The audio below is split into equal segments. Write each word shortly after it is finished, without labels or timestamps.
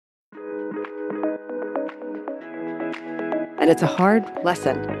And it's a hard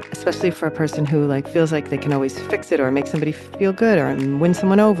lesson, especially for a person who feels like they can always fix it or make somebody feel good or win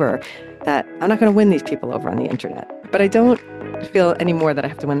someone over, that I'm not going to win these people over on the internet. But I don't feel anymore that I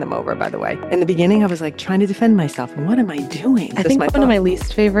have to win them over, by the way. In the beginning, I was trying to defend myself. What am I doing? I That's think my one of thought. my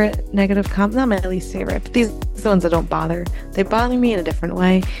least favorite negative comments, not my least favorite, but these are the ones that don't bother. They bother me in a different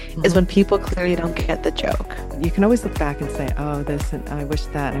way, is when people clearly don't get the joke. You can always look back and say, oh, this, and I wish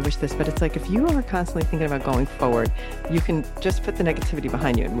that, and I wish this. But it's if you are constantly thinking about going forward, you can just put the negativity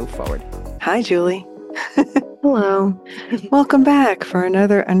behind you and move forward. Hi, Julie. Hello. Welcome back for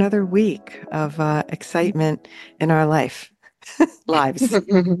another week of excitement in our lives.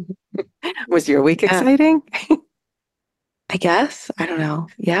 Was your week Uh, exciting? I guess. I don't know.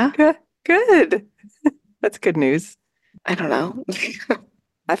 Yeah. Good. Good. That's good news. I don't know.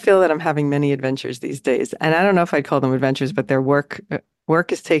 I feel that I'm having many adventures these days, and I don't know if I'd call them adventures, but their work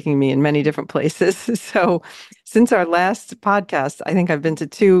is taking me in many different places. So, since our last podcast, I think I've been to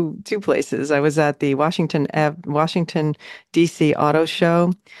two places. I was at the Washington D.C. Auto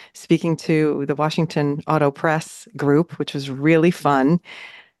Show, speaking to the Washington Auto Press group, which was really fun,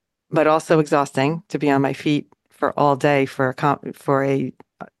 but also exhausting to be on my feet for all day for a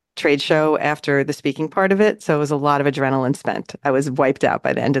trade show after the speaking part of it. So it was a lot of adrenaline spent. I was wiped out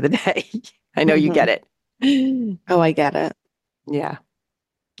by the end of the day. I know you get Mhm. it. Oh, I get it. Yeah.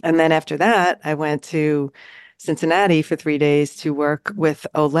 And then after that, I went to Cincinnati for 3 days to work with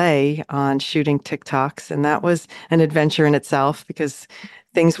Olay on shooting TikToks. And that was an adventure in itself because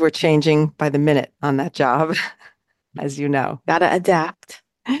things were changing by the minute on that job, as you know. Gotta adapt.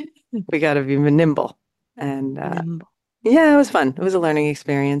 We got to be nimble. And Nimble. yeah, it was fun. It was a learning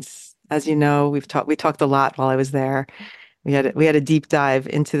experience. As you know, we talked a lot while I was there. We had a deep dive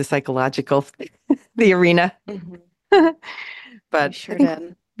into the psychological the arena. Mhm. We But I sure think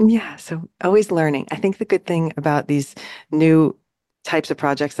did. yeah, so always learning. I think the good thing about these new types of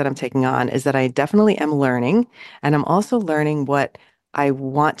projects that I'm taking on is that I definitely am learning, and I'm also learning what I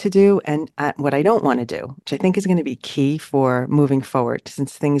want to do and what I don't want to do, which I think is going to be key for moving forward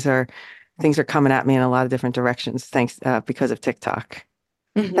since things are coming at me in a lot of different directions thanks because of TikTok.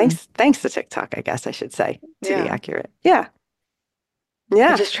 Hmm. Thanks to TikTok, I guess I should say, to be Yeah. accurate. Yeah. I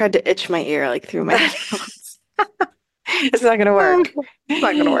Yeah. just tried to itch my ear through my headphones. It's not going to work. It's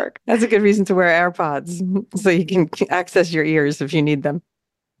not gonna work. That's a good reason to wear AirPods so you can access your ears if you need them.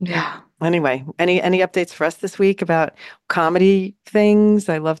 Yeah. Anyway, any updates for us this week about comedy things?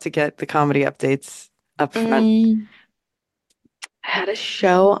 I love to get the comedy updates up front. Mm, I had a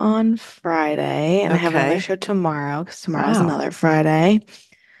show on Friday and I have another Okay. show tomorrow because tomorrow's Wow. another Friday.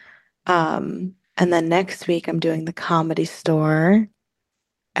 And then next week I'm doing the Comedy Store.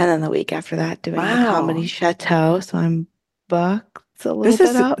 And then the week after that doing the Comedy Wow. Chateau. So I'm booked a little This bit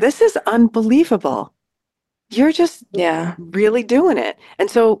is up. this is unbelievable. You're just Yeah. really doing it. And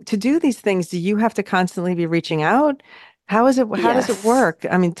so to do these things, do you have to constantly be reaching out? How does it Yes. work?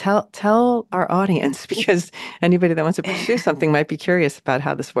 I mean, tell our audience because anybody that wants to pursue something might be curious about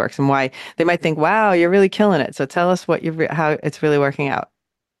how this works and why they might think, "Wow, you're really killing it." So tell us how it's really working out.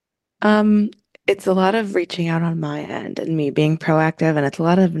 Um, it's a lot of reaching out on my end and me being proactive, and it's a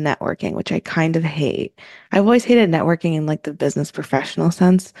lot of networking, which I kind of hate. I've always hated networking in the business professional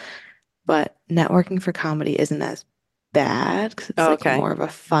sense, but networking for comedy isn't as bad because it's Oh, okay. more of a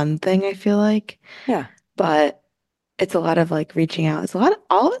fun thing, I feel like. Yeah. But it's a lot of reaching out. It's a lot of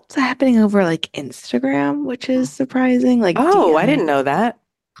all of it's happening over Instagram, which is surprising, Oh, I didn't DMing know that.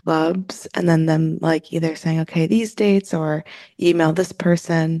 clubs and then them either saying, okay, these dates or email this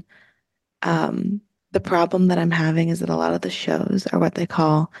person. Um, the problem that I'm having is that a lot of the shows are what they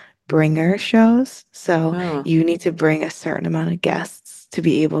call bringer shows. So Oh, you need to bring a certain amount of guests to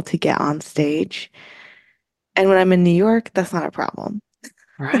be able to get on stage. And when I'm in New York, that's not a problem.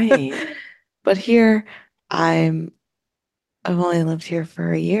 right. But here, I'm I've only lived here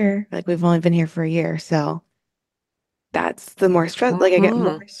for a year. We've only been here for a year, so that's the more stress. I get Hmm.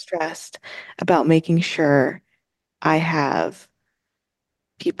 more stressed about making sure I have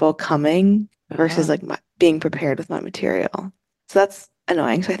people coming versus Oh, being prepared with my material. So that's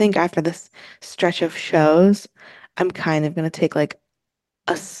annoying. So I think after this stretch of shows, I'm kind of going to take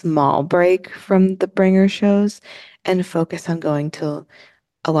a small break from the bringer shows and focus on going to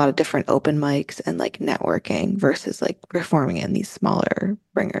a lot of different open mics and networking versus performing in these smaller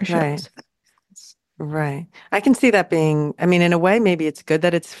bringer right. shows. Right. I can see that being, I mean, in a way, maybe it's good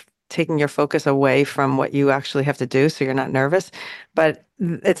that it's taking your focus away from what you actually have to do so you're not nervous, but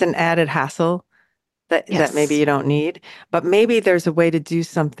it's an added hassle that maybe Yes. you don't need. But maybe there's a way to do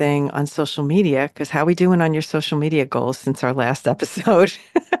something on social media, because how we doing on your social media goals since our last episode?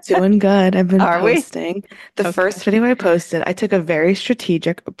 Doing good. I've been Are we? posting. The Okay. first video I posted, I took a very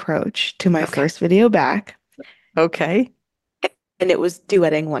strategic approach to my Okay. first video back, Okay. and it was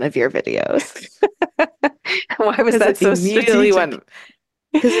duetting one of your videos. Why was Because that it so immediately strategic? went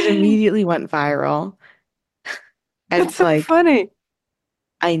because it immediately went viral. That's And so like funny.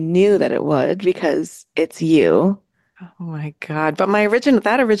 I knew that it would because it's you. Oh my God. But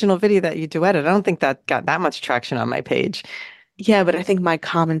that original video that you duetted, I don't think that got that much traction on my page. Yeah, but I think my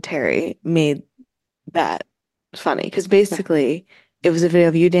commentary made that funny because basically it was a video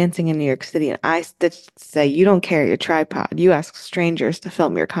of you dancing in New York City, and I did say you don't carry a tripod. You ask strangers to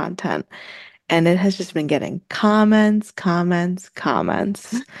film your content. And it has just been getting comments, comments,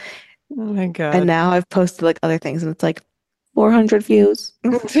 comments. Oh my And God. now I've posted like other things and it's like 400 views,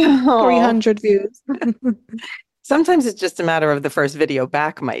 Oh. 300 views. Sometimes it's just a matter of the first video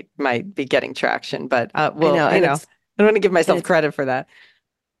back might be getting traction, but I well, know, I don't want to give and myself it's credit for that.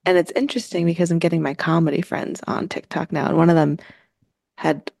 and it's interesting because I'm getting my comedy friends on TikTok now, and one of them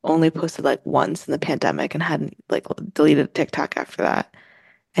had only posted like once in the pandemic and hadn't like deleted TikTok after that.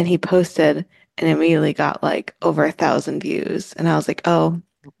 And he posted and immediately got like over 1,000 views. And I was like, oh,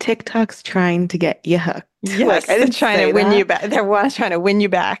 TikTok's trying to get you hooked. Like Yes, I they're didn't trying to say win you that. back. Trying to win you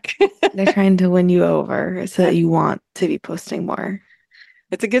back. They're trying to win you over so that you want to be posting more.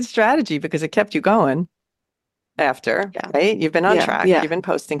 It's a good strategy because it kept you going after, Yeah. right? You've been on Yeah. track. You've Yeah. been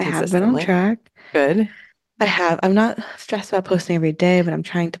posting I have been on consistently. track. Good. I have. I'm not stressed about posting every day, but I'm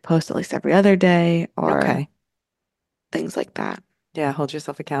trying to post at least every other day or Okay. things like that. Yeah, hold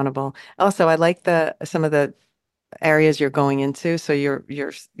yourself accountable. Also, I like the some of the areas you're going into. So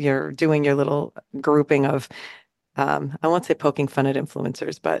you're doing your little grouping of I won't say poking fun at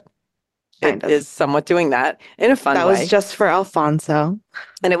influencers, but it Kind of. is somewhat doing that in a fun That was way. just for Alfonso.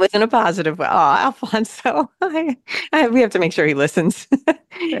 And it was in a positive way. Oh, Alfonso, we have to make sure he listens.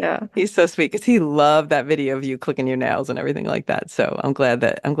 Yeah. He's so sweet because he loved that video of you clicking your nails and everything like that. So I'm glad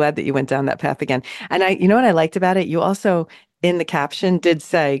that you went down that path again. And you know what I liked about it? You also in the caption did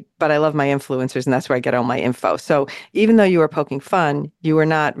say, "But I love my influencers, and that's where I get all my info." So even though you were poking fun, you were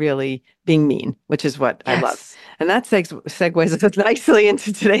not really being mean, which is what I love. Yes. And that segues us nicely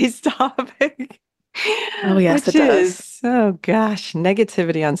into today's topic, Oh, yes, which it does. is, oh gosh,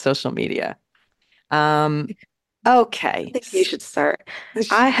 negativity on social media. Um, I okay. think you should start.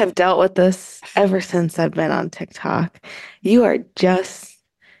 I have dealt with this ever since I've been on TikTok. You are just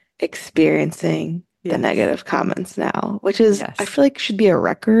experiencing the Yes. negative comments now, which is, I Yes. feel like should be a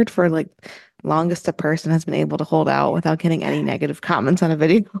record for like longest a person has been able to hold out without getting any negative comments on a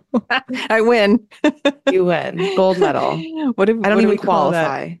video. I win. You win. Gold medal. I don't What do we even call that?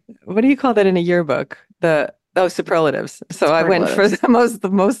 qualify. What do you call that in a yearbook? Superlatives. So I went for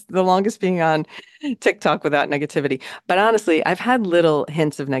Superlatives. the longest being on TikTok without negativity. But honestly, I've had little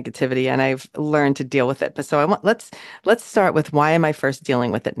hints of negativity and I've learned to deal with it. But so let's start with why am I first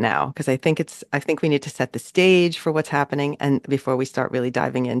dealing with it now? Because I think we need to set the stage for what's happening and before we start really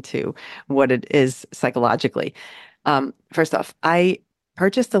diving into what it is psychologically. First off, I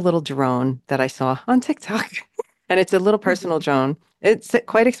purchased a little drone that I saw on TikTok. And it's a little personal Mhm. drone. It's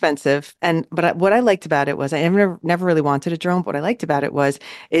quite expensive. What I liked about it was I never really wanted a drone. But what I liked about it was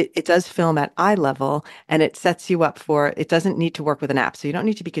it does film at eye level and it sets you up for it doesn't need to work with an app. So you don't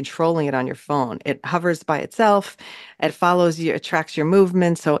need to be controlling it on your phone. It hovers by itself. It follows you, it tracks your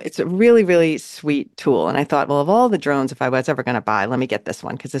movements. So it's a really, really sweet tool. And I thought, well, of all the drones, if I was ever going to buy, let me get this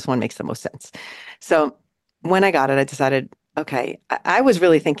one because this one makes the most sense. So when I got it, I decided, okay, I was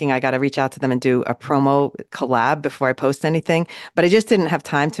really thinking I got to reach out to them and do a promo collab before I post anything, but I just didn't have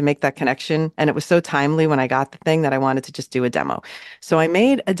time to make that connection. And it was so timely when I got the thing that I wanted to just do a demo. So I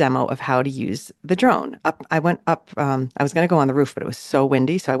made a demo of how to use the drone. I went up, I was going to go on the roof, but it was so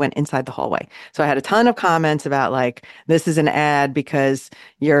windy. So I went inside the hallway. So I had a ton of comments about like, this is an ad because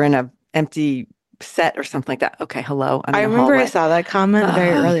you're in a empty set or something like that. Okay, hello, I'm I in a remember I hallway. saw that comment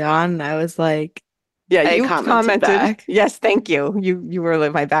very early on, and I was like, Yeah, I you commented commented. back. Yes, thank you. You were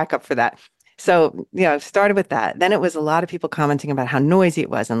like my backup for that. So, started with that. Then it was a lot of people commenting about how noisy it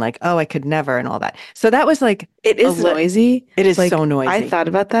was and like, oh, I could never and all that. So that was like It a is li noisy. it is so Like I noisy. thought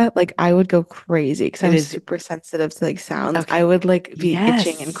about that. Like I would go crazy because It I'm is super sensitive to like sounds. I okay. would like be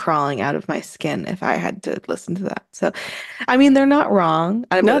itching and Yes. crawling out of my skin if I had to listen to that. So, I mean, they're not wrong.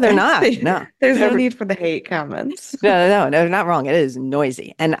 No, they're not. No. There's no They're need for the hate comments. no, they're not wrong. It is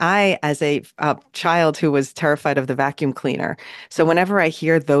noisy. And I, as a child who was terrified of the vacuum cleaner, so whenever I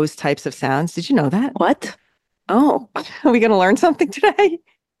hear those types of sounds, did you know that? What? Oh, are we going to learn something today?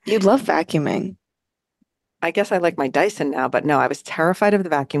 You love vacuuming. I guess I like my Dyson now, but no, I was terrified of the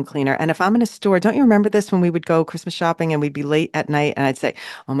vacuum cleaner. And if I'm in a store, don't you remember this when we would go Christmas shopping and we'd be late at night and I'd say,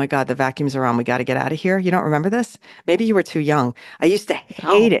 "Oh my God, the vacuums are on. We got to get out of here." You don't remember this? Maybe you were too young. I used to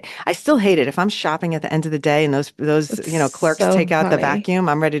hate No, it. I still hate it. If I'm shopping at the end of the day and it's those clerks so take out the funny. vacuum,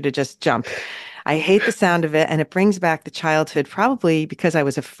 I'm ready to just jump. I hate the sound of it, and it brings back the childhood, probably because I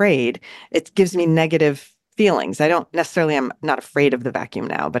was afraid. It gives me negative feelings. I don't necessarily, I'm not afraid of the vacuum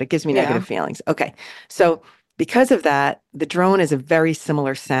now, but it gives me negative Yeah. feelings. Okay. So because of that, the drone is a very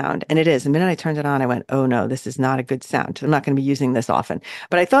similar sound. And it is. The minute I turned it on, I went, oh no, this is not a good sound. I'm not going to be using this often.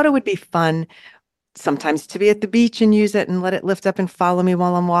 But I thought it would be fun sometimes to be at the beach and use it and let it lift up and follow me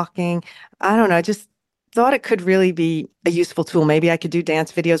while I'm walking. I don't know. I just thought it could really be a useful tool. Maybe I could do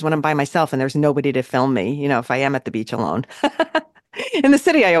dance videos when I'm by myself and there's nobody to film me, if I am at the beach alone. In the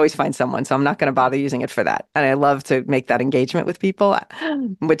city, I always find someone, so I'm not going to bother using it for that. And I love to make that engagement with people,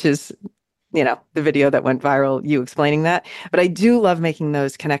 which is the video that went viral, you explaining that. But I do love making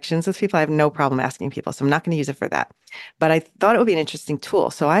those connections with people. I have no problem asking people. So I'm not going to use it for that. But I thought it would be an interesting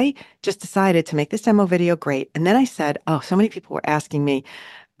tool. So I just decided to make this demo video great. And then I said, oh, so many people were asking me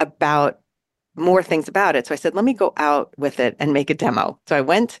about more things about it. So I said, let me go out with it and make a demo. So I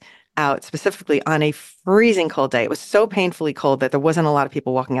went out specifically on a freezing cold day. It was so painfully cold that there wasn't a lot of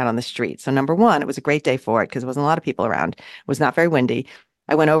people walking out on the street. So number one, it was a great day for it because there wasn't a lot of people around. It was not very windy.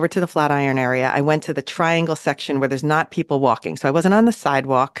 I went over to the Flatiron area. I went to the triangle section where there's not people walking. So I wasn't on the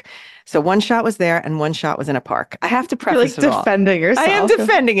sidewalk. So one shot was there and one shot was in a park. I have to You're preface like it all. defending I am yourself.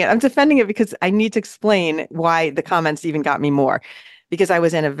 defending it. I'm defending it because I need to explain why the comments even got me more. Because I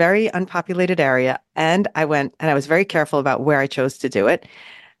was in a very unpopulated area and I went and I was very careful about where I chose to do it.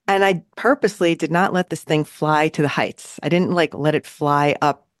 And I purposely did not let this thing fly to the heights. I didn't like let it fly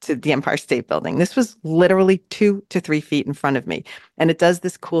up to the Empire State Building. This was literally 2 to 3 feet in front of me. And it does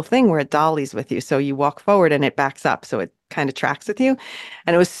this cool thing where it dollies with you. So you walk forward and it backs up. So it kind of tracks with you.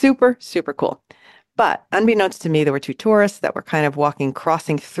 And it was super, super cool. But unbeknownst to me, there were two tourists that were kind of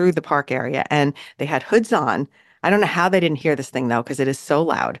crossing through the park area, and they had hoods on. I don't know how they didn't hear this thing though, because it is so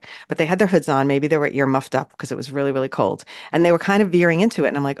loud, but they had their hoods on. Maybe they were ear muffed up because it was really, really cold. And they were kind of veering into it.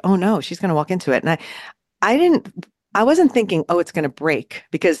 And I'm like, oh no, she's going to walk into it. And I didn't, I wasn't thinking, oh, it's going to break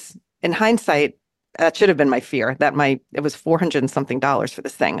because in hindsight, that should have been my fear that it was 400 and something dollars for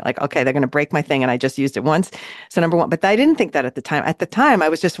this thing. Like, okay, they're going to break my thing and I just used it once. So number one, but I didn't think that at the time. At the time, I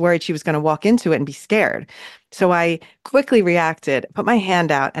was just worried she was going to walk into it and be scared. So I quickly reacted, put my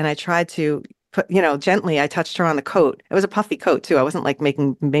hand out and I tried to gently, I touched her on the coat. It was a puffy coat too. I wasn't like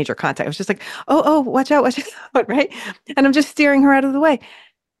making major contact. I was just like, oh, watch out, right? And I'm just steering her out of the way.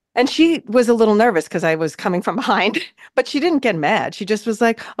 And she was a little nervous because I was coming from behind, but she didn't get mad. She just was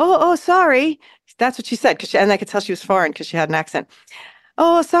like, "Oh, sorry." That's what she said. And I could tell she was foreign because she had an accent.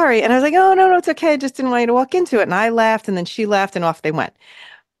 "Oh, sorry." And I was like, "Oh, no, it's okay. I just didn't want you to walk into it." And I laughed, and then she laughed, and off they went.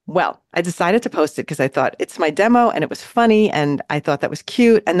 Well, I decided to post it because I thought it's my demo and it was funny, and I thought that was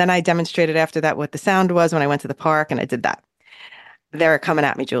cute. And then I demonstrated after that what the sound was when I went to the park, and I did that. They're coming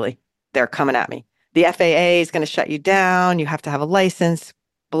at me, Julie. They're coming at me. The FAA is going to shut you down. You have to have a license,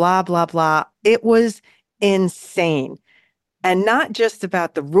 blah, blah, blah. It was insane. And not just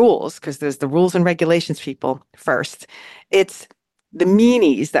about the rules, because there's the rules and regulations people first. It's the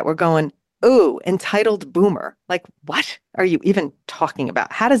meanies that were going, ooh, entitled boomer. Like, what are you even talking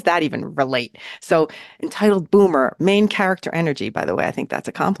about? How does that even relate? So, entitled boomer, main character energy, by the way, I think that's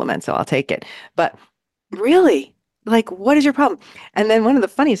a compliment, so I'll take it. But really, like, what is your problem? And then one of the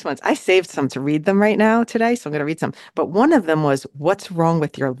funniest ones, I saved some to read them right now today, so I'm going to read some. But one of them was, what's wrong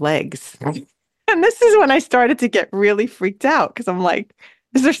with your legs? And this is when I started to get really freaked out because I'm like,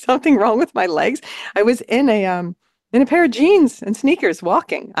 is there something wrong with my legs? I was in a pair of jeans and sneakers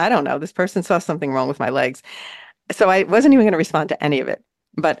walking. I don't know. This person saw something wrong with my legs. So I wasn't even going to respond to any of it.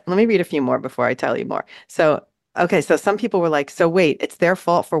 But let me read a few more before I tell you more. So, okay, so some people were like, so wait, it's their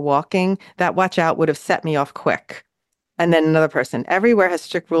fault for walking? That watch out would have set me off quick. And then another person, everywhere has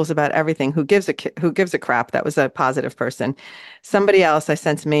strict rules about everything. Who gives a crap? That was a positive person. Somebody else, I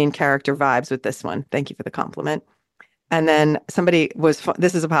sense main character vibes with this one. Thank you for the compliment. And then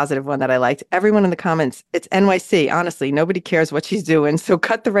this is a positive one that I liked. Everyone in the comments, it's NYC. Honestly, nobody cares what she's doing. So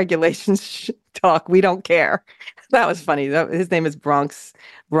cut the regulations talk. We don't care. That was funny. His name is Bronx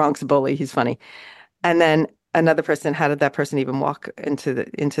Bully. He's funny. And then another person, how did that person even walk into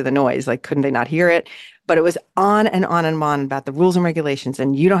the noise? Like, couldn't they not hear it? But it was on and on and on about the rules and regulations,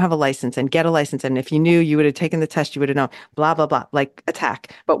 and you don't have a license, and get a license. And if you knew, you would have taken the test, you would have known, blah, blah, blah, like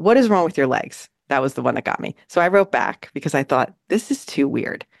attack. But what is wrong with your legs? That was the one that got me. So I wrote back because I thought, this is too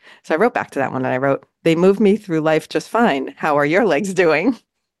weird. So I wrote back to that one and I wrote, they move me through life just fine. How are your legs doing?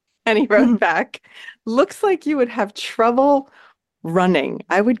 And he wrote back, looks like you would have trouble running.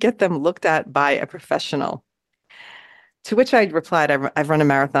 I would get them looked at by a professional. To which I replied, I've run a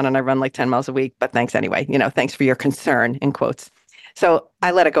marathon and I run like 10 miles a week, but thanks anyway. Thanks for your concern, in quotes. So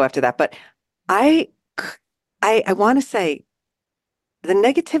I let it go after that. But I, I want to say the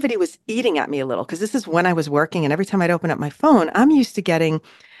negativity was eating at me a little because this is when I was working. And every time I'd open up my phone, I'm used to getting,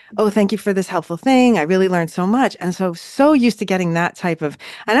 oh, thank you for this helpful thing. I really learned so much. And so used to getting that type of,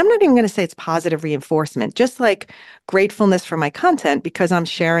 and I'm not even going to say it's positive reinforcement, just like gratefulness for my content because I'm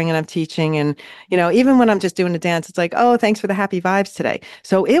sharing and I'm teaching. And, even when I'm just doing a dance, it's like, oh, thanks for the happy vibes today.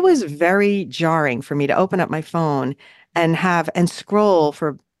 So it was very jarring for me to open up my phone and scroll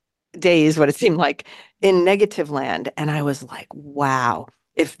for days, what it seemed like in negative land. And I was like, wow,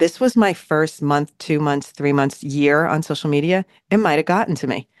 if this was my first month, 2 months, 3 months, year on social media, it might have gotten to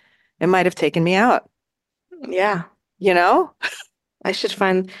me. It might have taken me out, Yeah, you know? I should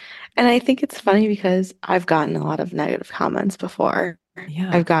find, and I think it's funny because I've gotten a lot of negative comments before.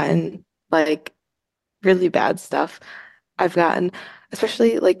 Yeah. I've gotten like really bad stuff. I've gotten,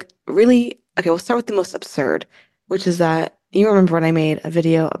 especially like really, okay, we'll start with the most absurd, which is that you remember when I made a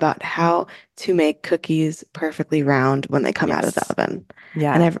video about how to make cookies perfectly round when they come out of the Yes. oven.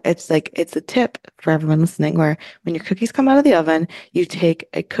 And Yeah. it's like, it's a tip for everyone listening where when your cookies come out of the oven, you take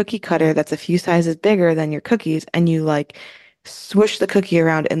a cookie cutter that's a few sizes bigger than your cookies and you like swoosh the cookie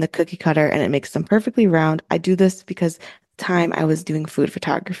around in the cookie cutter and it makes them perfectly round. I do this because at the time I was doing food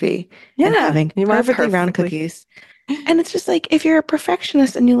photography and Yeah. having You want perfectly round perfectly. cookies. And it's just like if you're a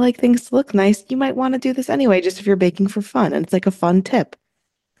perfectionist and you like things to look nice, you might want to do this anyway, just if you're baking for fun. And it's like a fun tip.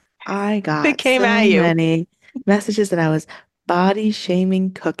 I They got came at so you. many messages that I was body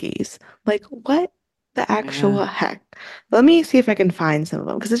shaming cookies. Like, what the Yeah. actual heck? Let me see if I can find some of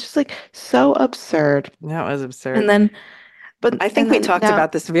them because it's just like so absurd. That was And absurd. then, but, I and think we then talked now,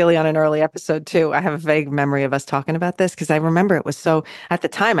 about this really on an early episode too. I have a vague memory of us talking about this because I remember it was so at the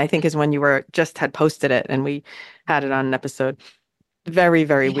time, I think is when you were just had posted it and we had it on an episode. Very,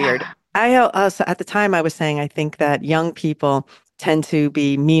 very weird. yeah, I also at the time I was saying I think that young people tend to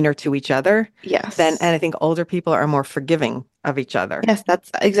be meaner to each other and yes. I think older people are more forgiving of each other. Yes,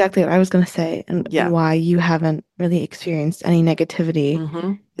 that's exactly what I was going to say. And Yeah. why you haven't really experienced any negativity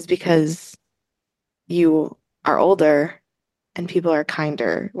Hmm. is because you are older and people are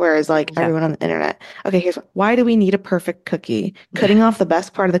kinder. Whereas, like Yeah. everyone on the internet, okay, why do we need a perfect cookie? Cutting off the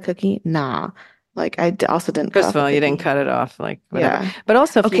best part of the cookie? Nah. Like, also didn't cut First off of a all, you didn't cookie. cut it off, like whatever. Yeah. But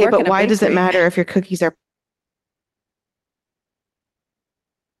also, if you Okay, work but in a why does it bakery, matter if your cookies are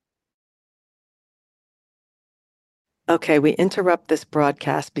okay, we interrupt this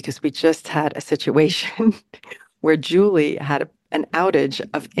broadcast because we just had a situation where Julie had an outage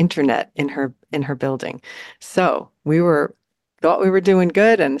of internet in her building. So we were thought we were doing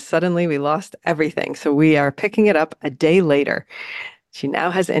good, and suddenly we lost everything. So we are picking it up a day later. She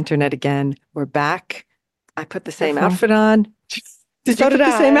now has internet again. We're back. I put the same wonderful? outfit on. Did you So did put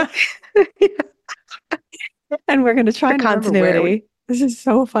the same I. outfit? And we're going to try For and remember where we. continuity. This is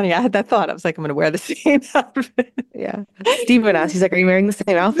so funny. I had that thought. I was like, I'm going to wear the same outfit. Yeah. Steven asked, he's like, are you wearing the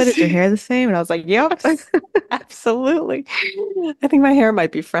same outfit? Is your hair the same? And I was like, yep. Absolutely. I think my hair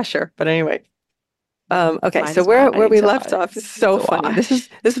might be fresher, but anyway. Okay, Mine so is where not. I where need we to left off is need so to funny. This is wash.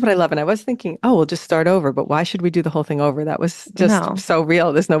 this is what I love, and I was thinking, oh, we'll just start over, but why should we do the whole thing over? That was just No. so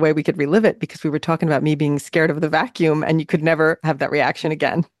real. There's no way we could relive it because we were talking about me being scared of the vacuum, and you could never have that reaction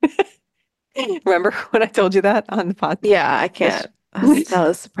again. Remember when I told you that on the Yeah, I podcast? can't. That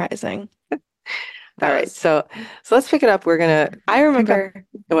was surprising. All That right, was, so let's pick it up. We're gonna I pick up remember,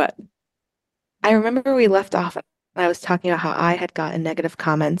 what? I remember we left off and I was talking about how I had gotten negative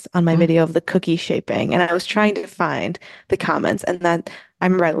comments on my Mm, video of the cookie shaping, and I was trying to find the comments, and then I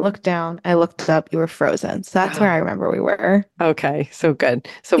remember I looked down, I looked up, you were frozen. So that's where oh, I remember we were okay, so good.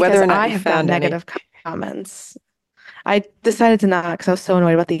 So whether because or not I you have gotten found any, negative comments. I decided to not because I was so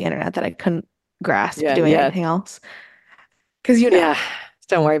annoyed about the internet that I couldn't grasp yeah, doing yeah, anything else. Because yeah.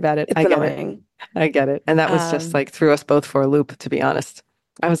 Don't worry about it. it's I get it. annoying. I get it. And that was just Um, like threw us both for a loop, to be honest.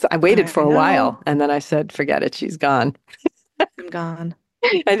 I waited for I a while know and then I said, forget it, she's gone. I'm gone.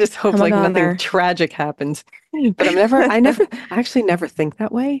 I just hope I'm a like nothing goner. tragic happens. But I actually never think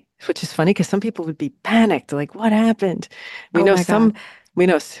that way, which is funny because some people would be panicked, like, what happened? We Oh know my God. some, we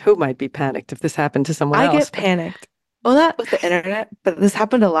know who might be panicked if this happened to someone I else, get but panicked. Well, not with the internet, but this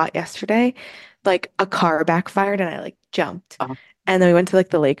happened a lot yesterday. Like a car backfired and I like jumped. oh, And then we went to like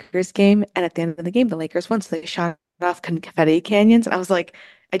the Lakers game. And at the end of the game, the Lakers won. So they shot off confetti canyons. And I was like,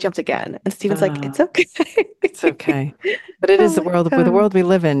 I jumped again. And Steven's like, uh, it's okay. it's okay. But it is Oh the my world with the God. world we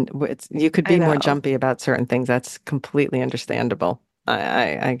live in. You could I be more know. jumpy about certain things. That's completely understandable.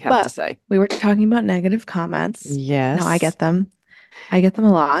 I have to But say. we were talking about negative comments. Now I Yes. get them. I get them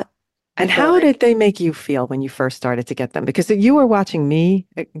a lot. I And feel how did like they make you feel when you first started to get them? Because you were watching me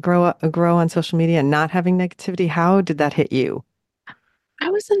grow on social media and not having negativity. How did that hit you? I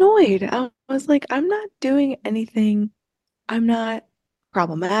was annoyed. I was like, I'm not doing anything. I'm not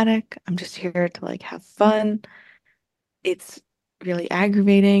problematic. I'm just here to like have fun. It's really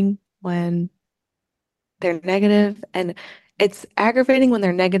aggravating when they're negative, and it's aggravating when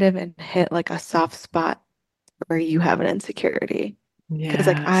they're negative and hit like a soft spot where you have an insecurity. Because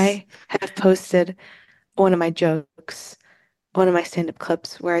like Yes. I have posted one of my jokes, one of my stand-up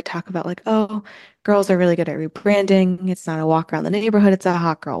clips where I talk about like, oh, girls are really good at rebranding. It's not a walk around the neighborhood, it's a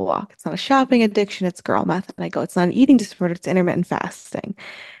hot girl walk. It's not a shopping addiction, it's girl math. And I go, it's not an eating disorder, it's intermittent fasting.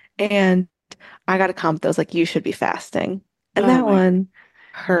 And I got a comment that was like, you should be fasting. And Oh that my. one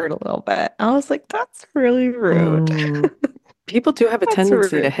hurt a little bit. I was like, that's really rude. Mm. People do have a That's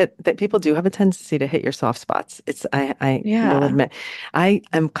tendency to rude. hit that people do have a tendency to hit your soft spots. I will Yeah. admit, I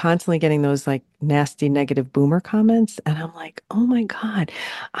am constantly getting those like nasty negative boomer comments, and I'm like, oh my God,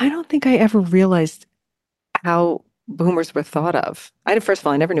 I don't think I ever realized how boomers were thought of. First of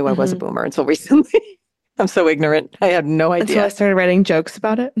all, I never knew I was a Hmm. boomer until recently. I'm so ignorant. I had no Until I idea. started writing jokes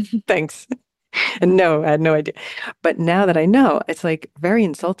about it. Thanks. And no, I had no idea. But now that I know, it's like very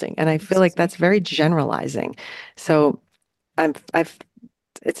insulting. And I feel like Excuse me. that's very generalizing. So I've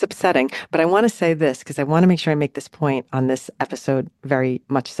it's upsetting, but I want to say this because I want to make sure I make this point on this episode very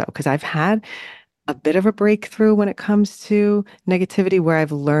much so, because I've had a bit of a breakthrough when it comes to negativity where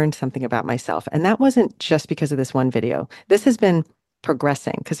I've learned something about myself. And that wasn't just because of this one video. This has been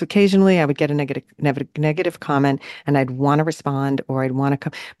progressing because occasionally I would get a negative comment and I'd want to respond or I'd want to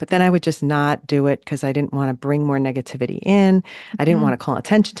come, but then I would just not do it because I didn't want to bring more negativity in. I didn't want Mhm. to call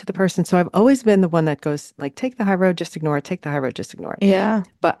attention to the person. So I've always been the one that goes like, take the high road, just ignore it. Take the high road, just ignore it. Yeah.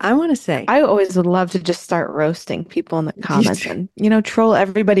 But I want to say, I always would love to just start roasting people in the comments and, troll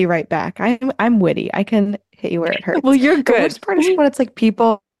everybody right back. I'm witty. I can hit you where it well, hurts. you're The good. worst part is when it's like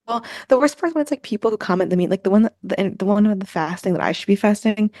people, the worst part is when it's like people who comment the mean, like the one with the fasting that I should be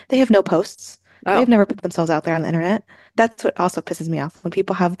fasting, they have no posts. They've Oh, never put themselves out there on the internet. That's what also pisses me off when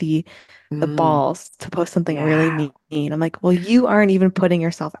people have the mm, balls to post something really yeah, mean. I'm like, well, you aren't even putting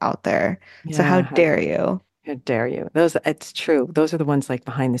yourself out there. So how yeah. dare you? How dare you? It's true. Those are the ones like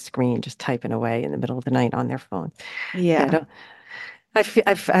behind the screen, just typing away in the middle of the night on their phone. Yeah, Yeah. don't, I, fe-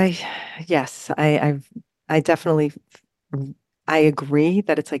 I, yes, I definitely, I agree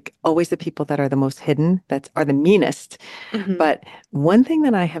that it's like always the people that are the most hidden, that are the meanest. Hmm. But one thing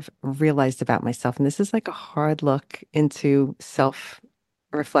that I have realized about myself, and this is like a hard look into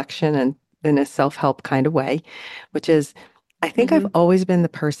self-reflection and in a self-help kind of way, which is I think I've Hmm. always been the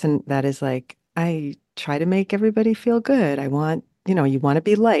person that is like, I try to make everybody feel good. I want, you want to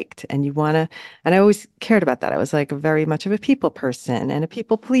be liked and you want to, and I always cared about that. I was like very much of a people person and a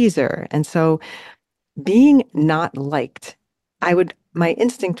people pleaser. And so being not liked, my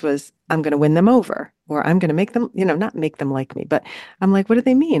instinct was, I'm going to win them over or I'm going to make them, not make them like me, but I'm like, what do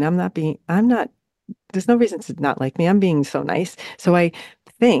they mean? I'm not, there's no reason to not like me. I'm being so nice. So I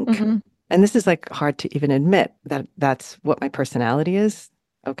think, Hmm. and this is like hard to even admit that that's what my personality is.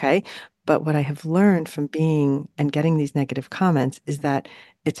 Okay. But what I have learned from being and getting these negative comments is that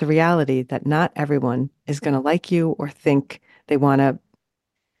it's a reality that not everyone is going to like you or think they want to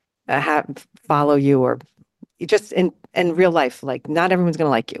have follow you or just in real life, like not everyone's going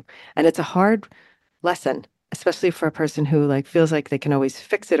to like you. And it's a hard lesson, especially for a person who like feels like they can always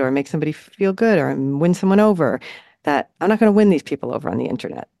fix it or make somebody feel good or win someone over, that I'm not going to win these people over on the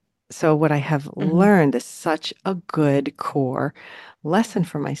internet. So what I have Hmm. learned is such a good core lesson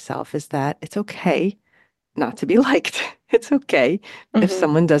for myself is that it's okay not to be liked. It's okay if Hmm.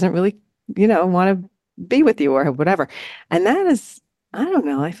 someone doesn't really, want to be with you or whatever. And that is, I don't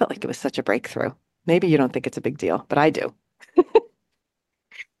know, I felt like it was such a breakthrough. Maybe you don't think it's a big deal, but I do.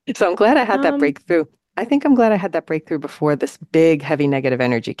 So I'm glad I had that Um, breakthrough. I think I'm glad I had that breakthrough before this big, heavy negative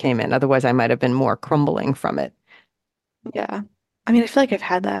energy came in. Otherwise, I might have been more crumbling from it. yeah. I mean, I feel like I've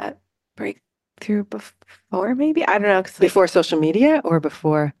had that breakthrough before, maybe. I don't know, because Before like, social media or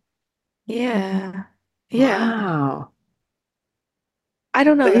before? yeah. Yeah. Wow. I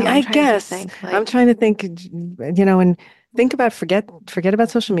don't know though. I'm I trying to guess think I'm like, trying to think, and think about forget about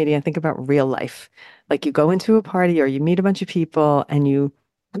social media and think about real life. Like you go into a party or you meet a bunch of people and you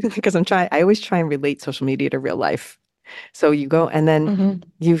because I always try and relate social media to real life. So you go and then hmm.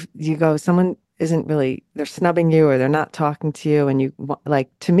 you go, someone isn't really, they're snubbing you or they're not talking to you. And like,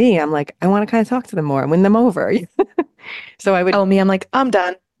 to me, I'm like, I want to kind of talk to them more and win them over. So I would, Oh, me, I'm like, I'm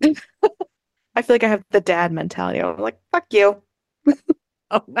done. I feel like I have the dad mentality. I'm like, fuck you.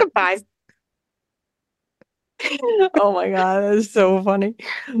 Oh, Goodbye. oh my God, that is so funny.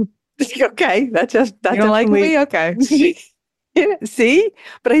 Okay, You that don't like definitely me? Okay. Yeah, see?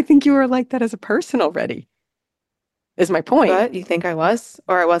 But I think you were like that as a person already, is my point. But you think I was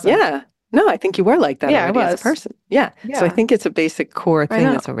or I wasn't? Yeah. No, I think you were like that Yeah, I already as a was. person. Yeah. So I Yeah, think it's a basic core I thing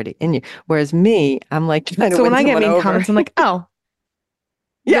know. that's already in you. Whereas me, I'm like trying to So when win I get someone mean over. comments, I'm like, oh,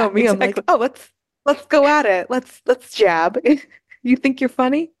 Yeah, no, me, I'm like, exactly. oh, let's go at it. Let's jab. You think you're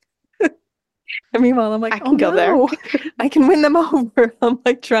funny? And meanwhile, I'm like, I oh can go there. no, I can win them over. I'm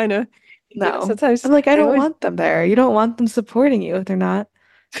like trying to, No. sometimes I'm like, I I don't always, want them there. You don't want them supporting you if they're not.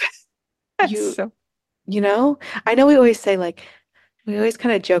 that's You, so, you know? I know we always say like we always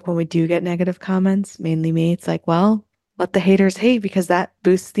kind of joke when we do get negative comments, mainly me. It's like, well, let the haters hate because that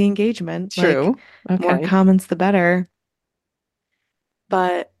boosts the engagement. Like, true. more Okay. comments, the better.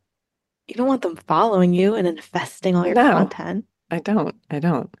 But you don't want them following you and infesting all your No, content. I don't. I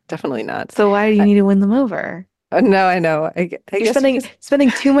don't. Definitely not. So why do you I, need to win them over? no, I know. I You're guess spending because, spending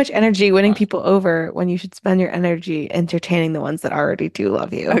too much energy winning people over when you should spend your energy entertaining the ones that already do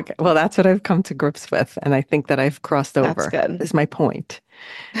love you. okay, well, that's what I've come to grips with. And I think that I've crossed That's over, good. is my point.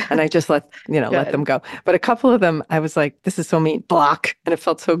 And I just let them Good. go. But a couple of them, I was like, this is so mean, block. And it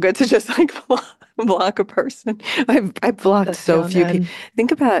felt so good to just like block a person. I've blocked That's so feeling few people. good.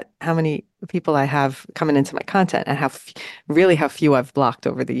 Think about how many people I have coming into my content and really how few I've blocked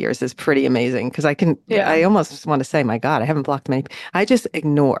over the years is pretty amazing. Because Yeah. I almost want to say, my God, I haven't blocked many. I just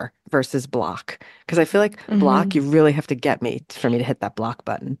ignore versus block. Because I feel like block, Hmm. you really have to get me for me to hit that block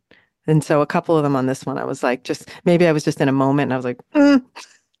button. And so a couple of them on this one, I was like, just maybe I was just in a moment and I was like,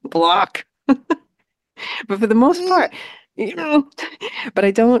 block. But for the most part, you know, but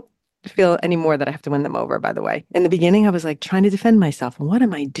I don't feel anymore that I have to win them over, by the way. In the beginning, I was like trying to defend myself. What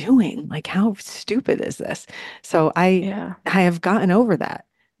am I doing? Like, how stupid is this? So Yeah. I have gotten over that.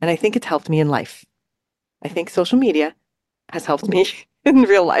 And I think it's helped me in life. I think social media has helped me in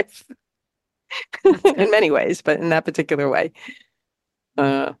real life That's in good. many ways, but in that particular way.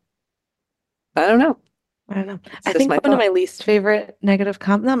 Uh, I don't know. I don't know. It's I just think my one of thought. my least favorite negative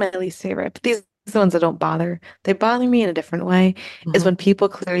not my least favorite, but these are the ones that don't bother. They bother me in a different way, is Mhm. when people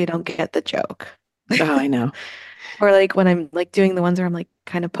clearly don't get the joke. Oh, I know. Or like when I'm like doing the ones where I'm like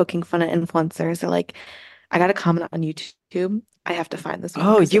kind of poking fun at influencers. Or like, I got a comment on YouTube. I have to find this one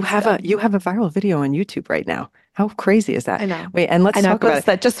Oh, because it's you have a viral video on YouTube right now. How crazy is that? I know. Wait, and I let's know. I talk about it. posted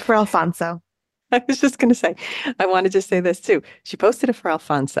that just for Alfonso. I was just going to say, I wanted to say this too. She posted it for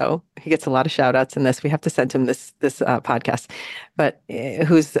Alfonso. He gets a lot of shout outs in this. We have to send him this podcast, but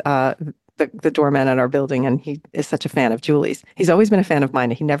who's the doorman at our building, and he is such a fan of Julie's. He's always been a fan of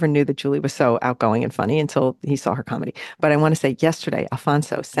mine. He never knew that Julie was so outgoing and funny until he saw her comedy. But I want to say, yesterday,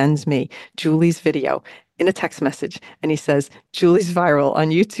 Alfonso sends me Julie's video in a text message, and he says Julie's viral on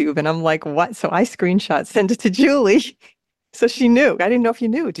YouTube, and I'm like, what? So I screenshot, send it to Julie. So she knew. I didn't know if you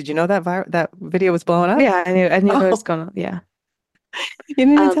knew. Did you know that that video was blowing up? Yeah, I knew it was Oh, gonna, yeah. you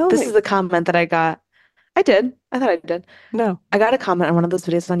didn't even tell This is me. a comment that I got. I did. I thought I did. No. I got a comment on one of those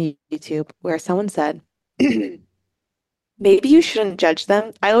videos on YouTube where someone said, maybe you shouldn't judge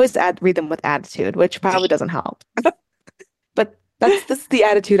them. I always read them with attitude, which probably doesn't help. But this is the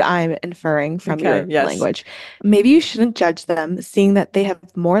attitude I'm inferring from Okay. your Yes. language. Maybe you shouldn't judge them, seeing that they have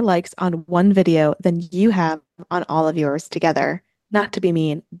more likes on one video than you have on all of yours together. Not to be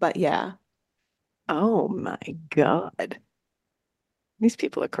mean, but yeah. Oh my God. These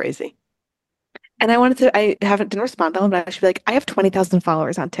people are crazy. And I haven't didn't respond to them, but I should be like, I have 20,000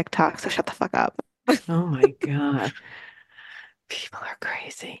 followers on TikTok, so shut the fuck up. Oh my God. People are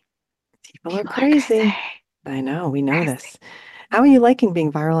crazy. People are People are crazy. crazy. I know. We know Crazy. this. How are you liking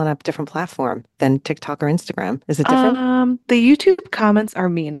being viral on a different platform than TikTok or Instagram? Is it different? The YouTube comments are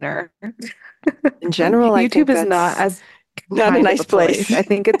meaner. In general, I YouTube think is not that's as not a kind of nice a place. place. I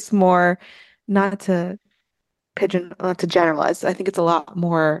think it's more not to not to generalize. I think it's a lot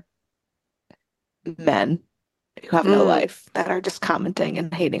more men who have no Mm. life that are just commenting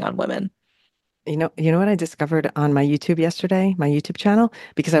and hating on women. You know what I discovered on my YouTube yesterday, my YouTube channel,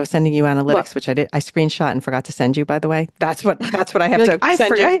 because I was sending you What? analytics, which I did. I screenshot and forgot to send you, by the way. That's what I have You're like, to I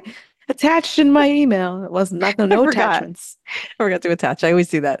send you. forgot attached in my email. It was not I no forgot. attachments. I forgot to attach. I always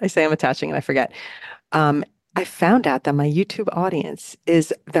do that. I say I'm attaching and I forget. Um, I found out that my YouTube audience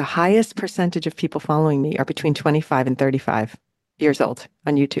is the highest percentage of people following me are between 25 and 35 years old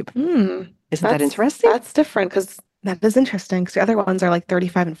on YouTube. Hmm. Isn't that interesting? That's different because that is interesting. Because the other ones are like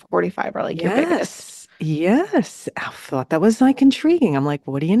 35 and 45 are like your biggest. Yes. Yes. I thought that was like intriguing. I'm like,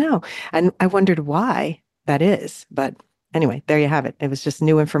 what do you know? And I wondered why that is, but anyway, there you have it. It was just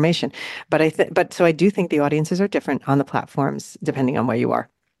new information. But so I do think the audiences are different on the platforms depending on where you are.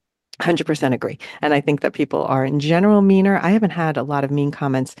 100% agree. And I think that people are in general meaner. I haven't had a lot of mean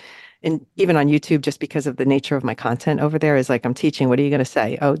comments even on YouTube just because of the nature of my content over there is like I'm teaching. What are you going to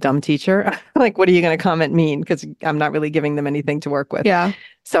say? Oh, dumb teacher. Like, what are you going to comment mean? Because I'm not really giving them anything to work with. Yeah.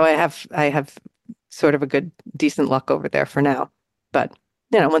 So I have sort of a good, decent luck over there for now. But,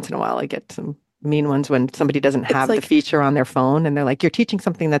 once in a while I get some mean ones when somebody doesn't It's have the like, feature on their phone and they're like, you're teaching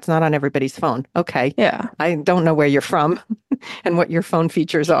something that's not on everybody's phone. Okay. yeah. I don't know where you're from and what your phone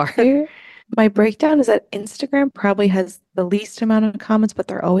features are. Here, my breakdown is that Instagram probably has the least amount of comments, but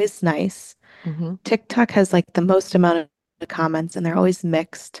they're always nice. Hmm. TikTok has like the most amount of comments and they're always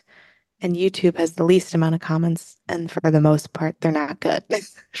mixed. And YouTube has the least amount of comments, and for the most part, they're not good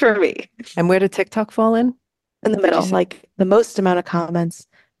for me. And where did TikTok fall in? In the Did you middle, say? like the most amount of comments,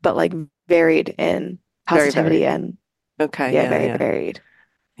 but like varied in Very positivity varied. and Okay. yeah, Yeah. very Yeah. varied.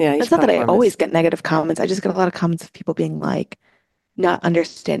 Yeah. Each It's not that I platform always is. get negative comments. I just get a lot of comments of people being like not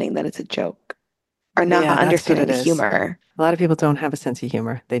understanding that it's a joke or not Yeah, that's what understanding it the is. humor. A lot of people don't have a sense of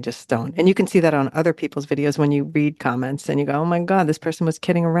humor. They just don't. And you can see that on other people's videos when you read comments and you go, oh my God, this person was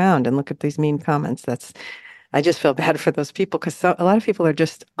kidding around and look at these mean comments. I just feel bad for those people because a lot of people are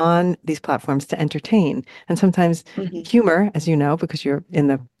just on these platforms to entertain. And sometimes Hmm. humor, as you know, because you're in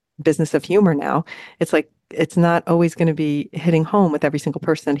the business of humor now, it's like it's not always going to be hitting home with every single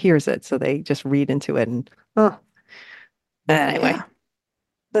person that hears it. So they just read into it and, oh, anyway, Yeah.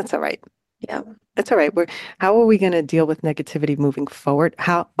 that's all right. Yeah. That's all right. How are we going to deal with negativity moving forward?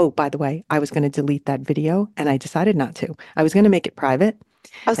 Oh, by the way, I was going to delete that video and I decided not to. I was going to make it private.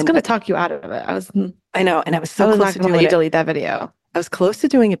 I was And gonna talk you out of it. I know, and I was I so was close not to gonna let doing you it. delete that video. I was close to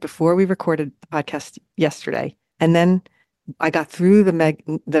doing it before we recorded the podcast yesterday. And then I got through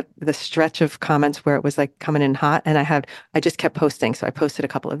the stretch of comments where it was like coming in hot and I just kept posting. So I posted a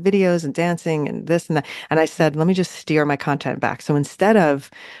couple of videos and dancing and this and that. And I said, let me just steer my content back. So instead of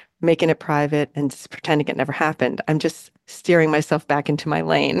making it private and just pretending it never happened, I'm just steering myself back into my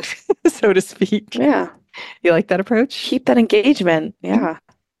lane, so to speak. Yeah. You like that approach? Keep that engagement. Yeah.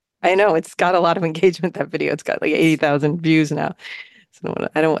 I know it's got a lot of engagement, that video. It's got like 80,000 views now. So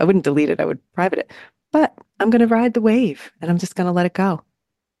I wouldn't delete it. I would private it. But I'm going to ride the wave and I'm just going to let it go.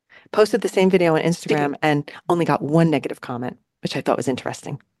 Posted the same video on Speaking, Instagram and only got one negative comment, which I thought was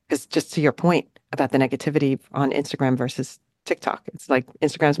interesting. Because just to your point about the negativity on Instagram versus TikTok, it's like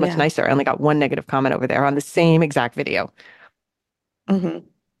Instagram's much yeah. nicer. I only got one negative comment over there on the same exact video. Hmm.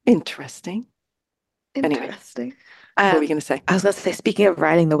 Interesting. Anyway, Interesting. what were we going to say? I was gonna say, speaking of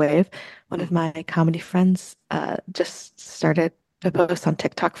riding the wave, one Mm. of my comedy friends just started to post on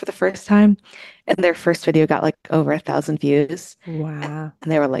TikTok for the first time, and their first video got like over 1,000 views, Wow.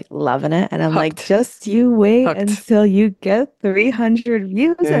 and they were like loving it. And I'm like, Hooked. just you wait Hooked. until you get 300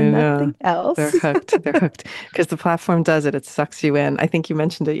 views I and know. nothing They're else. hooked. They're hooked because the platform does it. It sucks you in. I think you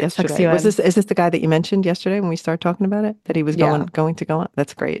mentioned it It sucks yesterday. you in. Is this the guy that you mentioned yesterday when we started talking about it? That he was Yeah, going to go on?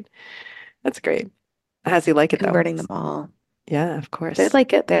 That's great. That's great. How's he like it though? converting them all. Yeah, of They course.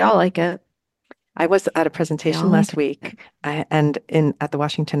 like it. They all like it. I was at a They presentation all like last it. week and in at the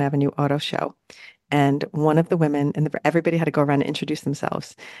Washington Avenue Auto Show. And one of the women and everybody had to go around and introduce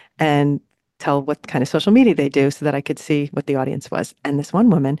themselves and tell what kind of social media they do so that I could see what the audience was. And this one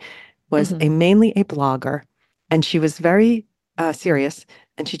woman was Hmm. mainly a blogger and she was very serious.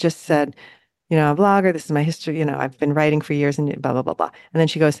 And she just said, I'm a blogger. This is my history. I've been writing for years and blah, blah, blah, blah. And then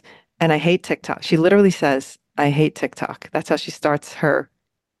she goes, and I hate TikTok. She literally says, I hate TikTok. That's how she starts her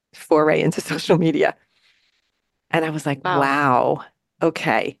foray into social media. And I was like, Wow. wow,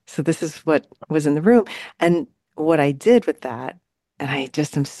 okay. So this is what was in the room. And what I did with that, and I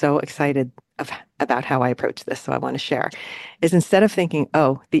just am so excited about how I approach this, so I want to share, is instead of thinking,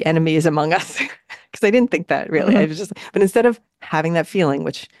 oh, the enemy is among us, because I didn't think that really. I Hmm. was just, but instead of having that feeling,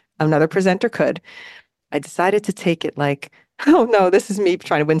 which another presenter could, I decided to take it like, oh no, this is me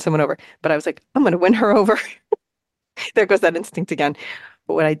trying to win someone over. But I was like, I'm going to win her over. There goes that instinct again.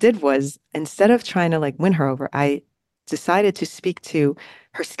 But what I did was instead of trying to like win her over, I decided to speak to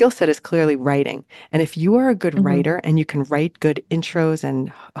her skill set is clearly writing. And if you are a good Hmm. writer and you can write good intros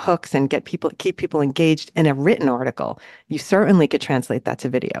and hooks and keep people engaged in a written article, you certainly could translate that to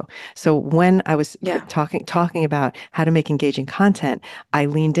video. So when I was Yeah. talking about how to make engaging content, I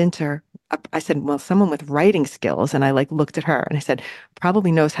leaned into her. I said, well, someone with writing skills, and I like looked at her and I said,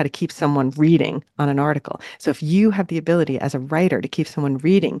 probably knows how to keep someone reading on an article. So if you have the ability as a writer to keep someone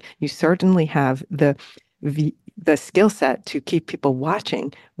reading, you certainly have the skill set to keep people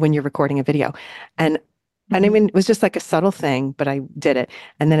watching when you're recording a video. And And I mean, it was just like a subtle thing, but I did it.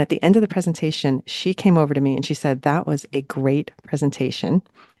 And then at the end of the presentation, she came over to me and she said, "That was a great presentation.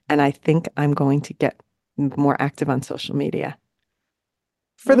 And I think I'm going to get more active on social media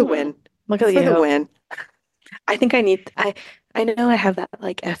for the Mm, win, look at for the you. win." I think I know I have that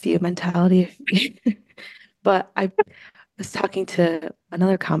like FU mentality, but I was talking to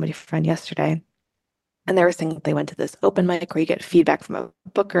another comedy friend yesterday, and they were saying that they went to this open mic where you get feedback from a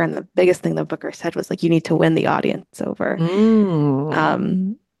booker, and the biggest thing the booker said was like you need to win the audience over. Mm.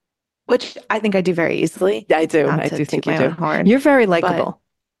 Um, which I think I do very easily, Yeah, I do. not I to do toot think you my own do. horn, You're very but likable.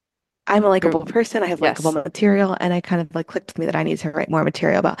 I'm a You're, likable person. I have likable yes. material, and I kind of like clicked with me that I need to write more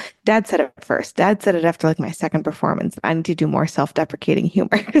material about. Dad said it first. Dad said it after like my second performance. I need to do more self-deprecating humor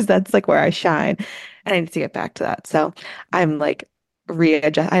because that's like where I shine, and I need to get back to that. So I'm like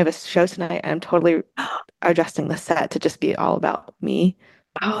readjust. I have a show tonight, and I'm totally adjusting the set to just be all about me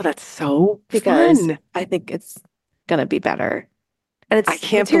Oh, that's so because fun. I think it's gonna be better. And I it's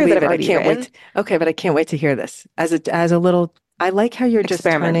can't material that believe I've it. I already can't wait. written. Okay, but I can't wait to hear this as a little, I like how you're just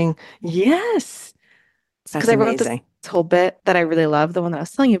Experiment. turning. Yes. Because That's I wrote this amazing. whole bit that I really love, the one that I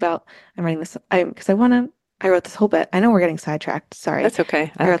was telling you about. I'm writing this I because I want to I wrote this whole bit. I know we're getting sidetracked. Sorry. That's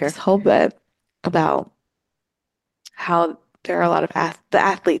okay. I I don't wrote this care. whole bit about how there are a lot of the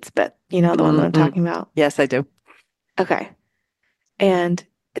athletes bit, the one that I'm Mm-mm. talking about. Yes, I do. Okay. And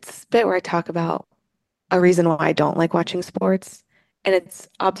it's this bit where I talk about a reason why I don't like watching sports. And it's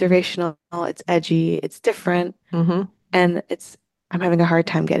observational, it's edgy, it's different. Hmm. And I'm having a hard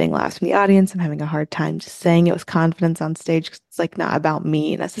time getting laughs from the audience. I'm having a hard time just saying it with confidence on stage 'cause it's like not about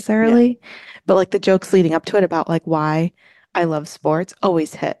me Yeah. necessarily, but like the jokes leading up to it about like why I love sports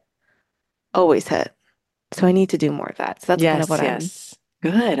always hit, always hit. So I need to do more of that. So that's kind of Yes, what I'm yes.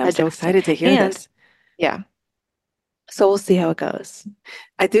 Good. I'm so adjusting. excited to hear And this. yeah, so we'll see how it goes.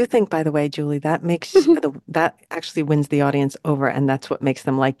 I do think, by the way, Julie, that makes that actually wins the audience over, and that's what makes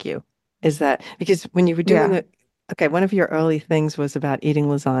them like you. Is that because when you were doing Yeah, the, okay, one of your early things was about eating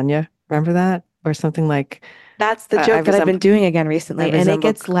lasagna. Remember that? Or something like, that's the I joke that I've been resemble, doing again I recently, and it resemble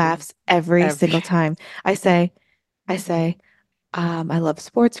gets laughs every every. single time. I say, I say, I love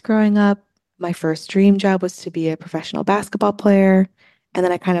sports growing up. My first dream job was to be a professional basketball player. And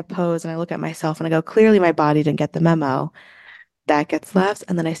then I kind of pose and I look at myself and I go, clearly my body didn't get the memo. That gets laughs.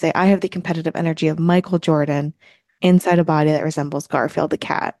 And then I say, I have the competitive energy of Michael Jordan inside a body that resembles Garfield the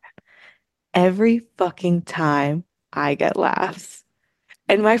cat. Every fucking time I get laughs.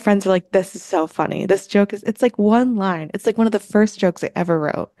 And my friends are like, this is so funny. This joke it's like one line. It's like one of the first jokes I ever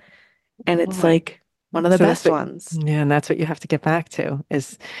wrote. And Oh it's my. like one of the So that's best what, ones. yeah, and that's what you have to get back to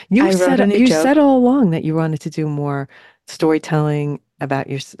is I wrote a new you said joke. all along that you wanted to do more storytelling about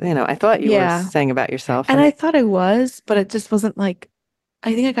I thought you were Yeah. saying about yourself And and I thought I was, but it just wasn't like,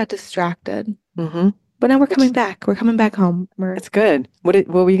 I think I got distracted. mm-hmm. But now we're Which coming back. We're coming back home. that's good. What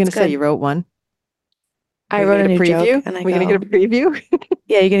were you going It's to say? You good. wrote one? I Are you going wrote to a get a new joke preview? and I We're going to get go, a preview?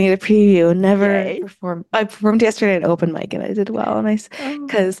 yeah, you're gonna get a preview. Never Yay. perform. I performed yesterday at open mic and I did well. And Oh,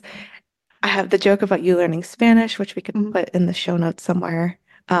 because I have the joke about you learning Spanish, which we could mhm. put in the show notes somewhere.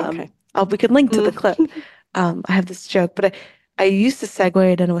 Okay. We could link to the Mm. clip. I have this joke, but I used to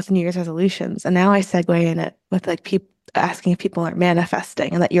segue it in with New Year's resolutions, and now I segue in it with like people asking if people are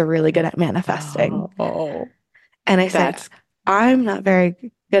manifesting and that you're really good at manifesting. Oh, And I say, that's I'm not very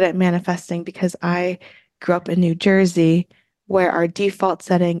good at manifesting because I grew up in New Jersey where our default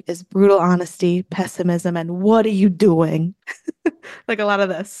setting is brutal honesty, pessimism, and what are you doing? Like a lot of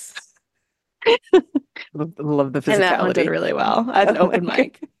this. love the And that one did physicality. really well at an Oh my open God.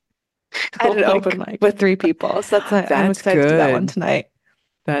 mic. I Oh did an my open God. mic with three people. So I'm That's excited to do that one good. tonight.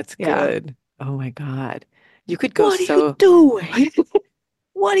 That's Yeah. good. Oh my God. You could go What are you so doing?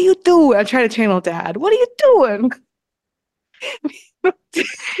 What are you doing? I'm trying to channel dad. What are you doing?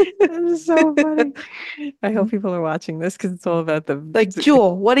 That is so funny. I hope people are watching this because it's all about Like,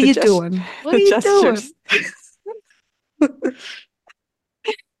 Jewel, what are the you gest doing? What the are you doing? gestures.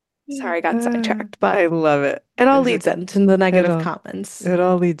 Sorry, I got Uh, sidetracked, but I love it. it all It's leads a- into the It negative all comments. it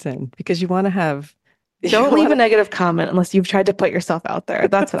all leads in because you want to have you Don't leave want a to negative comment unless you've tried to put yourself out there.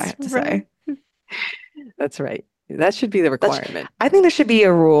 That's what I that's have to right. say. That's right. That should be the That's, requirement. I think there should be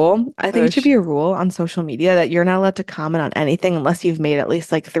a rule. I think Uh, it should sh- be a rule on social media that you're not allowed to comment on anything unless you've made at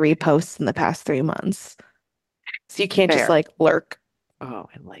least like three posts in the past 3 months. So you can't just Fair. like lurk Oh,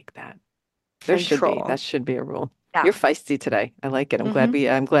 I like that. There and should be. troll. That should be a rule. You're Yeah. feisty today. I like it. Hmm.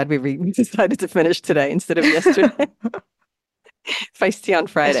 I'm glad we decided to finish today instead of yesterday. Feisty on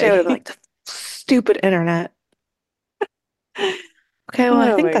Yesterday I would have been Friday. like, the stupid internet. Okay, well,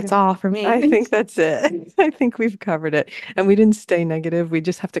 I Oh think my that's God. all for I me. think that's it. I think we've covered it. And we didn't stay negative. We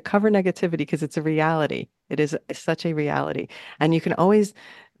just have to cover negativity because it's a reality. It is such a reality. And you can always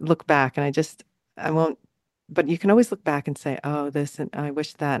look back, and I won't, but you can always look back and say, oh, this, and I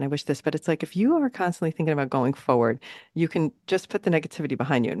wish that, and I wish this. But it's like if you are constantly thinking about going forward, you can just put the negativity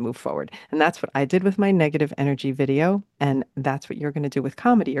behind you and move forward. And that's what I did with my negative energy video. And that's what you're going to do with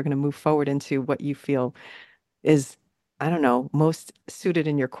comedy. You're going to move forward into what you feel is, I don't know, most suited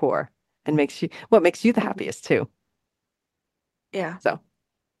in your core and what makes you the happiest too. Yeah. So,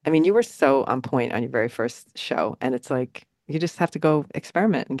 I mean, you were so on point on your very first show, and it's like you just have to go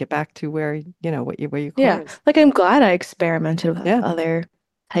experiment and get back to where, where your core Yeah. is. Like I'm glad I experimented with Yeah. other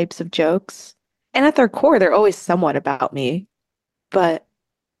types of jokes. And at their core, they're always somewhat about me, but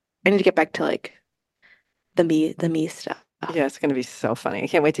I need to get back to like the me stuff. Yeah, it's going to be so funny. I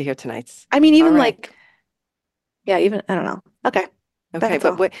can't wait to hear tonight's. I mean, All even right. like, yeah, even I don't know. Okay, Okay, that's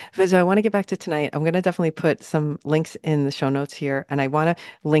but all. wait, so I want to get back to tonight. I'm going to definitely put some links in the show notes here, and I want to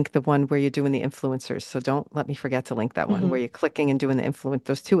link the one where you're doing the influencers. So don't let me forget to link that one where Hmm. you're clicking and doing the influence.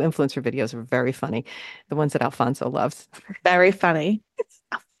 Those two influencer videos are very funny. The ones that Alfonso loves. Very funny.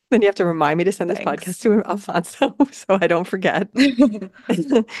 Then you have to remind me to send this podcast Thanks. to Alfonso so I don't forget. You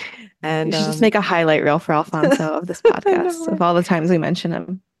And should just make a highlight reel for Alfonso of this I know, podcast of right? all the times we mention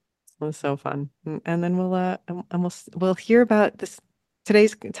him. It was so fun. And then we'll hear about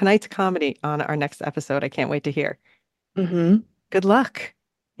tonight's comedy on our next episode. I can't wait to hear. Hmm. Good luck.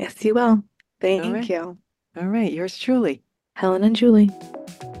 Yes, you will. All Thank right. you. All right. Yours truly. Helen and Julie.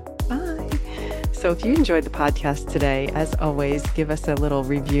 Bye. So if you enjoyed the podcast today, as always, give us a little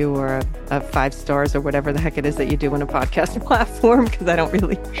review or a 5 stars or whatever the heck it is that you do on a podcast platform, because I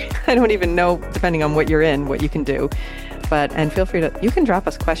don't even know, depending on what you're in, what you can do. And feel free you can drop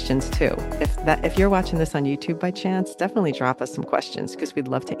us questions too. If you're watching this on YouTube by chance, definitely drop us some questions because we'd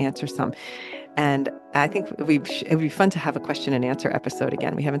love to answer some. And I think it would be fun to have a question and answer episode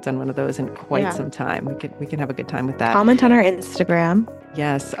again. We haven't done one of those in quite Yeah. some time. We can have a good time with that. Comment on our Instagram.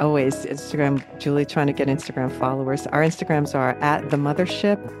 Yes, always. Instagram, Julie trying to get Instagram followers. Our Instagrams are at The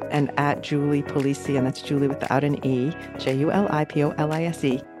Mothership and at Julie Polisi, and that's Julie without an E,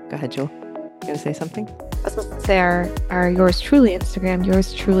 JuliPolise. Go ahead, Jewel. You going to say something? I was supposed to say our yours truly Instagram,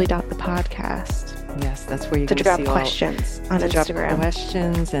 yours truly the podcast. Yes, that's where you To can drop see questions on to drop Instagram.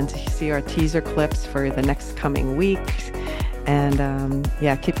 questions and to see our teaser clips for the next coming weeks. And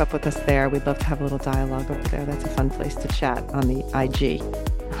yeah, keep up with us there. We'd love to have a little dialogue over there. That's a fun place to chat on the IG.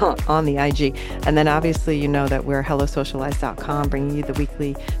 On the IG. And then obviously, you know that we're hellosocialize.com, bringing you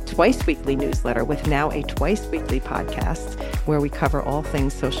the twice weekly newsletter with now a twice weekly podcast where we cover all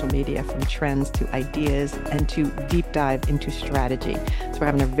things social media, from trends to ideas and to deep dive into strategy. So we're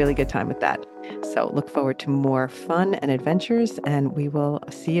having a really good time with that. So look forward to more fun and adventures, and we will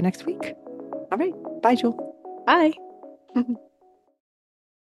see you next week. All right. Bye, Jewel. Bye.